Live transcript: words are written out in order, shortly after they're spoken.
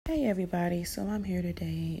Hey everybody, so I'm here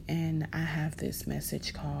today and I have this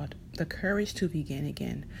message called The Courage to Begin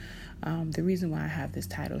Again. The reason why I have this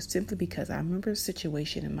title is simply because I remember a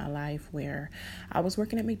situation in my life where I was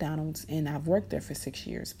working at McDonald's and I've worked there for 6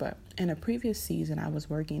 years, but in a previous season I was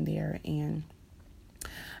working there, and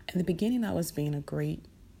in the beginning I was being a great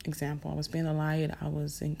example. I was being a light, I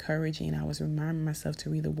was encouraging, I was reminding myself to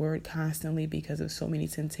read the word constantly because of so many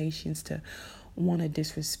temptations to want to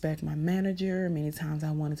disrespect my manager. Many times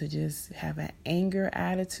I wanted to just have an anger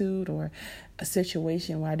attitude or a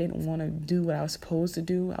situation where I didn't want to do what I was supposed to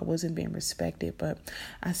do. I wasn't being respected, but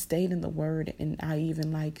I stayed in the word, and I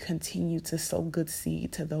even continued to sow good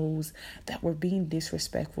seed to those that were being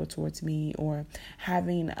disrespectful towards me or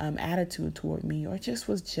having attitude toward me or just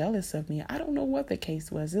was jealous of me. I don't know what the case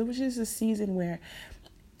was. It was just a season where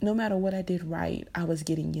no matter what I did right, I was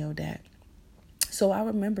getting yelled at. So I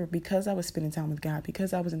remember, because I was spending time with God,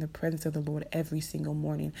 because I was in the presence of the Lord every single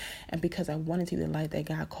morning, and because I wanted to be the light that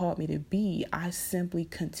God called me to be, I simply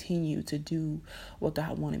continued to do what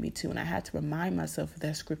God wanted me to. And I had to remind myself of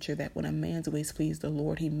that scripture that when a man's ways please the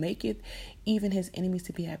Lord, he maketh even his enemies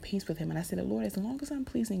to be at peace with him. And I said, Lord, as long as I'm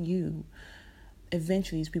pleasing you,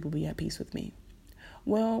 eventually these people will be at peace with me.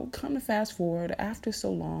 Well, come to fast forward, after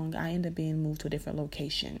so long, I ended up being moved to a different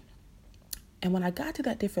location. And when I got to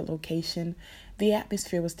that different location, the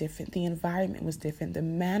atmosphere was different. The environment was different. The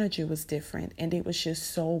manager was different. And it was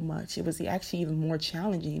just so much. It was actually even more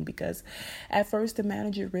challenging because at first the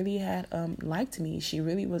manager really had liked me. She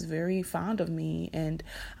really was very fond of me, and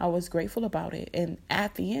I was grateful about it. And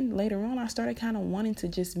at the end, later on, I started kind of wanting to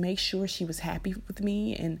just make sure she was happy with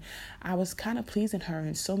me. And I was kind of pleasing her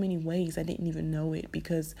in so many ways. I didn't even know it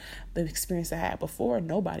because the experience I had before,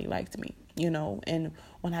 nobody liked me. And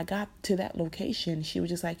when I got to that location, she was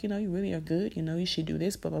just like, you really are good. You should do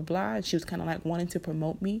this, blah, blah, blah. And she was kind of wanting to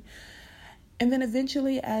promote me. And then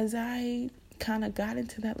eventually, as I kind of got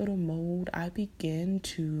into that little mode, I began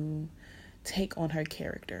to take on her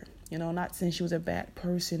character. Not saying she was a bad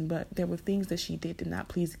person, but there were things that she did not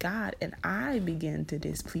please God. And I began to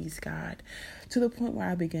displease God to the point where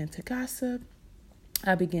I began to gossip.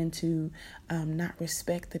 I began to not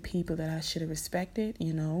respect the people that I should have respected,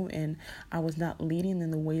 and I was not leading in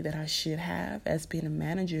the way that I should have as being a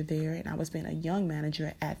manager there, and I was being a young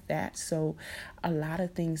manager at that. So a lot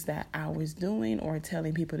of things that I was doing or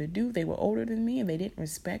telling people to do, they were older than me and they didn't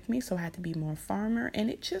respect me, so I had to be more firmer, and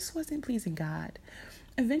it just wasn't pleasing God.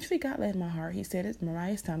 Eventually, God led my heart. He said,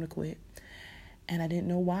 Mariah, it's time to quit. And I didn't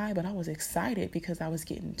know why, but I was excited because I was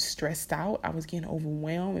getting stressed out. I was getting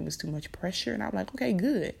overwhelmed. It was too much pressure. And I'm like, okay,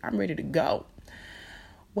 good. I'm ready to go.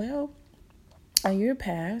 Well, a year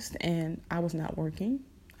passed and I was not working.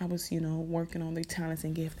 I was, working on the talents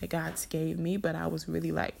and gift that God gave me. But I was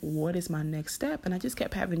really like, what is my next step? And I just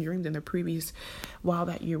kept having dreams in the previous, while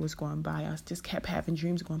that year was going by, I just kept having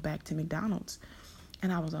dreams going back to McDonald's.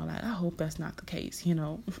 And I was all like, I hope that's not the case,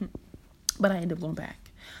 But I ended up going back.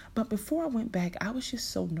 But before I went back, I was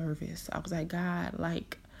just so nervous. I was like, God,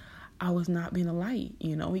 I was not being a light.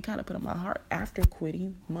 He kind of put on my heart after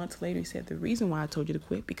quitting. Months later, he said, the reason why I told you to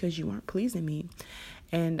quit, because you weren't pleasing me.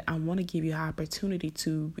 And I want to give you an opportunity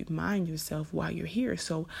to remind yourself why you're here.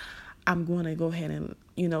 So I'm going to go ahead and,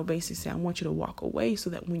 basically say, I want you to walk away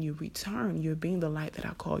so that when you return, you're being the light that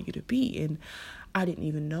I call you to be. And I didn't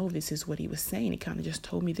even know this is what he was saying. He kind of just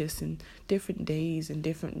told me this in different days and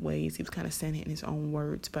different ways. He was kind of saying it in his own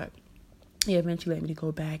words, but he eventually let me to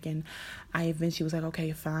go back. And I eventually was like,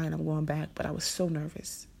 okay, fine, I'm going back. But I was so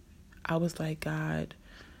nervous. I was like, God,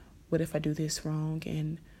 what if I do this wrong?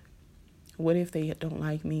 And what if they don't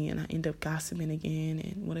like me and I end up gossiping again?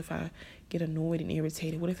 And what if I get annoyed and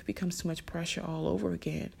irritated? What if it becomes too much pressure all over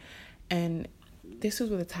again? And this is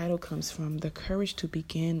where the title comes from, The Courage to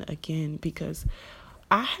Begin Again, because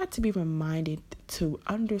I had to be reminded to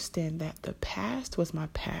understand that the past was my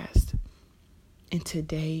past and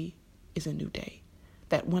today is a new day.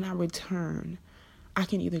 That when I return, I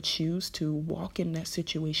can either choose to walk in that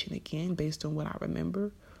situation again based on what I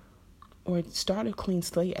remember, or start a clean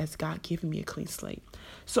slate as God given me a clean slate.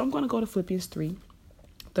 So I'm going to go to Philippians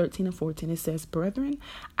 3:13 and 14. It says, Brethren,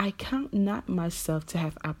 I count not myself to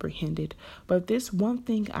have apprehended, but this one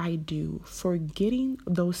thing I do, forgetting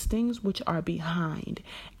those things which are behind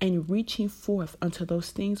and reaching forth unto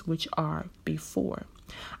those things which are before.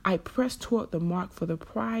 I press toward the mark for the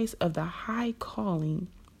prize of the high calling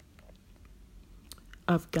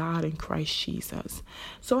of God in Christ Jesus.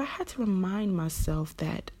 So I had to remind myself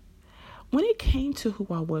that when it came to who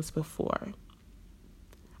I was before,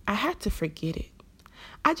 I had to forget it.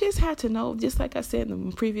 I just had to know, just like I said in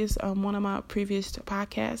the previous one of my previous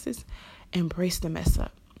podcasts, is embrace the mess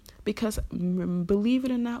up. Because believe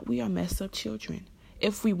it or not, we are messed up children.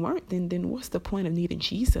 If we weren't, then what's the point of needing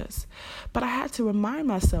Jesus? But I had to remind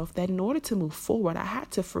myself that in order to move forward, I had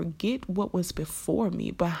to forget what was before me,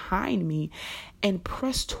 behind me, and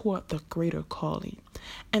press toward the greater calling.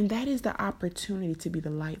 And that is the opportunity to be the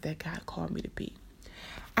light that God called me to be.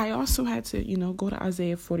 I also had to, go to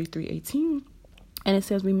Isaiah 43:18. And it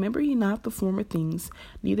says, remember ye not the former things,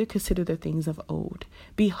 neither consider the things of old.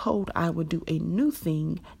 Behold, I will do a new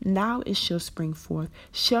thing. Now it shall spring forth.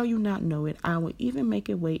 Shall you not know it? I will even make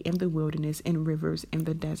a way in the wilderness and rivers in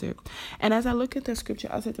the desert. And as I look at the scripture,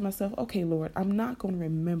 I said to myself, okay, Lord, I'm not going to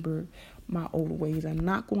remember my old ways. I'm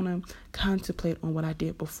not going to contemplate on what I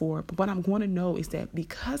did before. But what I'm going to know is that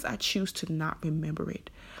because I choose to not remember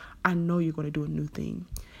it, I know you're going to do a new thing.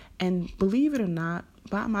 And believe it or not,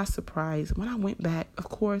 by my surprise, when I went back, of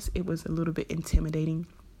course, it was a little bit intimidating.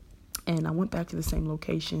 And I went back to the same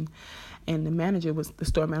location, and the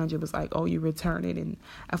store manager was like, oh, you returned it. And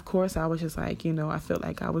of course, I was just like, I felt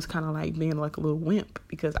like I was kind of like being like a little wimp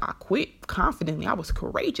because I quit confidently. I was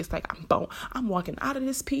courageous. Like, I'm walking out of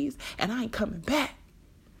this piece and I ain't coming back.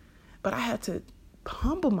 But I had to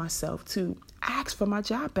humble myself to ask for my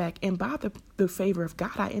job back. And by the favor of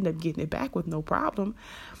God, I ended up getting it back with no problem.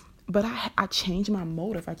 But I changed my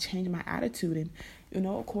motive. I changed my attitude. And,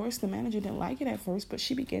 of course, the manager didn't like it at first, but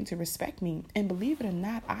she began to respect me. And believe it or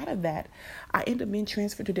not, out of that, I ended up being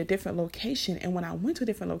transferred to a different location. And when I went to a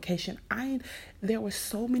different location, there were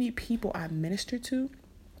so many people I ministered to,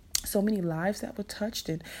 so many lives that were touched,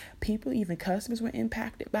 and people, even customers, were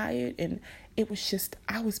impacted by it. And it was just,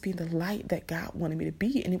 I was being the light that God wanted me to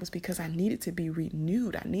be. And it was because I needed to be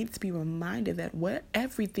renewed. I needed to be reminded that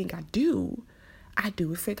everything I do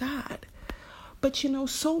it for God. But,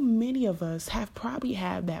 so many of us have probably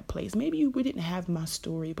had that place. Maybe you didn't have my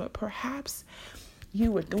story, but perhaps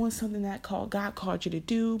you were doing something that God called you to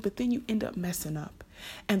do, but then you end up messing up.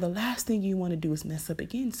 And the last thing you want to do is mess up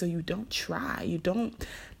again. So you don't try. You don't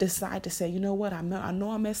decide to say, you know what, I know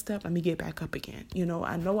I messed up. Let me get back up again.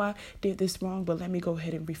 I know I did this wrong, but let me go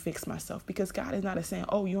ahead and refix myself. Because God is not saying,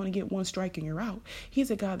 oh, you only get one strike and you're out. He's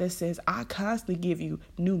a God that says, I constantly give you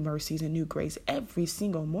new mercies and new grace every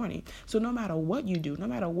single morning. So no matter what you do, no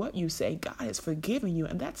matter what you say, God has forgiven you.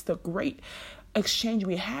 And that's the great exchange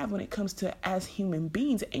we have when it comes to, as human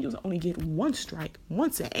beings. Angels only get one strike.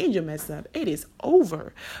 Once an angel messes up, it is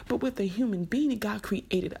over. But with a human being, God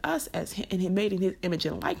created us as him, and he made in his image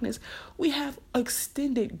and likeness. We have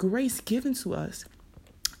extended grace given to us,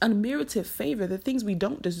 unmerited favor, the things we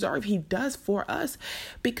don't deserve. He does for us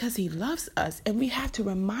because he loves us. And we have to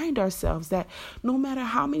remind ourselves that no matter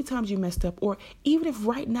how many times you messed up, or even if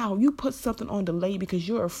right now you put something on delay because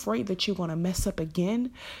you're afraid that you're going to mess up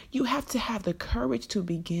again, you have to have the courage to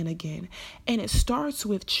begin again. And it starts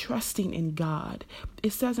with trusting in God.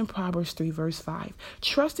 It says in Proverbs 3 verse 5,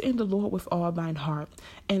 trust in the Lord with all thine heart,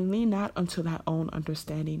 and lean not unto thy own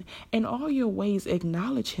understanding. In all your ways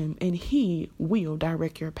acknowledge him, and he will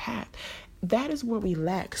direct your path. That is where we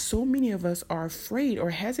lack. So many of us are afraid or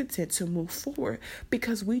hesitant to move forward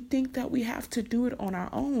because we think that we have to do it on our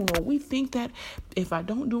own, or we think that if I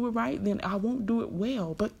don't do it right, then I won't do it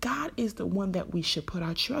well. But God is the one that we should put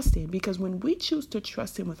our trust in, because when we choose to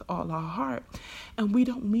trust him with all our heart, and we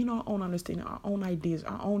don't mean our own understanding, our own ideas,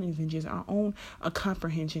 our own inventions, our own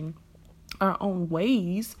comprehension, our own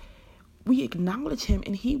ways, we acknowledge him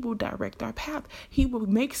and he will direct our path. He will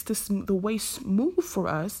make the way smooth for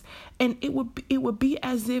us. And it would be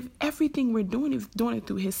as if everything we're doing is doing it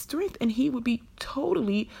through his strength. And he would be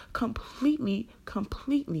totally, completely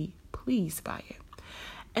pleased by it.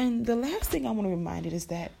 And the last thing I want to remind it is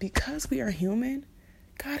that because we are human,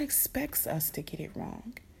 God expects us to get it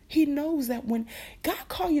wrong. He knows that when God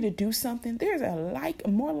calls you to do something, there's a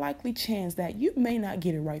more likely chance that you may not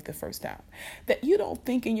get it right the first time. That you don't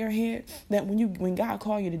think in your head that when God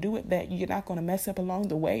calls you to do it, that you're not going to mess up along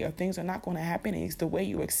the way, or things are not going to happen and it's the way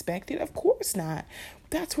you expect it. Of course not.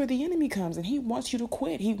 That's where the enemy comes, and he wants you to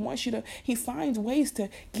quit. He finds ways to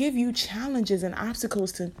give you challenges and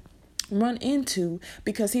obstacles to run into,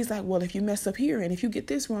 because he's like, well, if you mess up here and if you get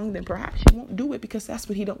this wrong, then perhaps you won't do it, because that's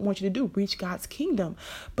what he don't want you to do, reach God's kingdom.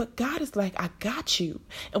 But God is like, I got you.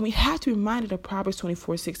 And we have to be reminded of Proverbs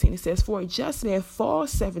 24:16. It says, for a just man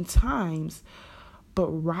falls 7 times, but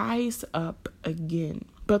rise up again.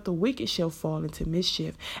 but the wicked shall fall into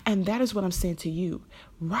mischief. And that is what I'm saying to you.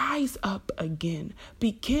 Rise up again.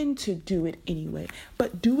 Begin to do it anyway,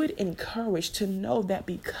 but do it in courage to know that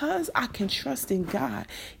because I can trust in God,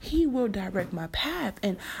 He will direct my path,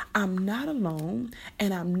 and I'm not alone,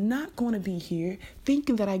 and I'm not going to be here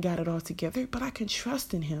thinking that I got it all together, but I can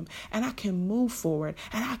trust in Him, and I can move forward,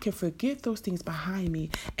 and I can forget those things behind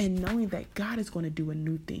me, and knowing that God is going to do a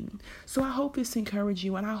new thing. So I hope this encourages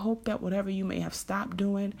you, and I hope that whatever you may have stopped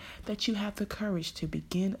doing, that you have the courage to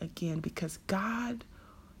begin again, because God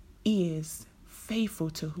is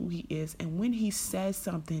faithful to who He is. And when He says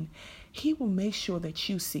something, He will make sure that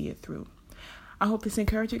you see it through. I hope this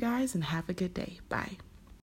encourages you guys, and have a good day. Bye.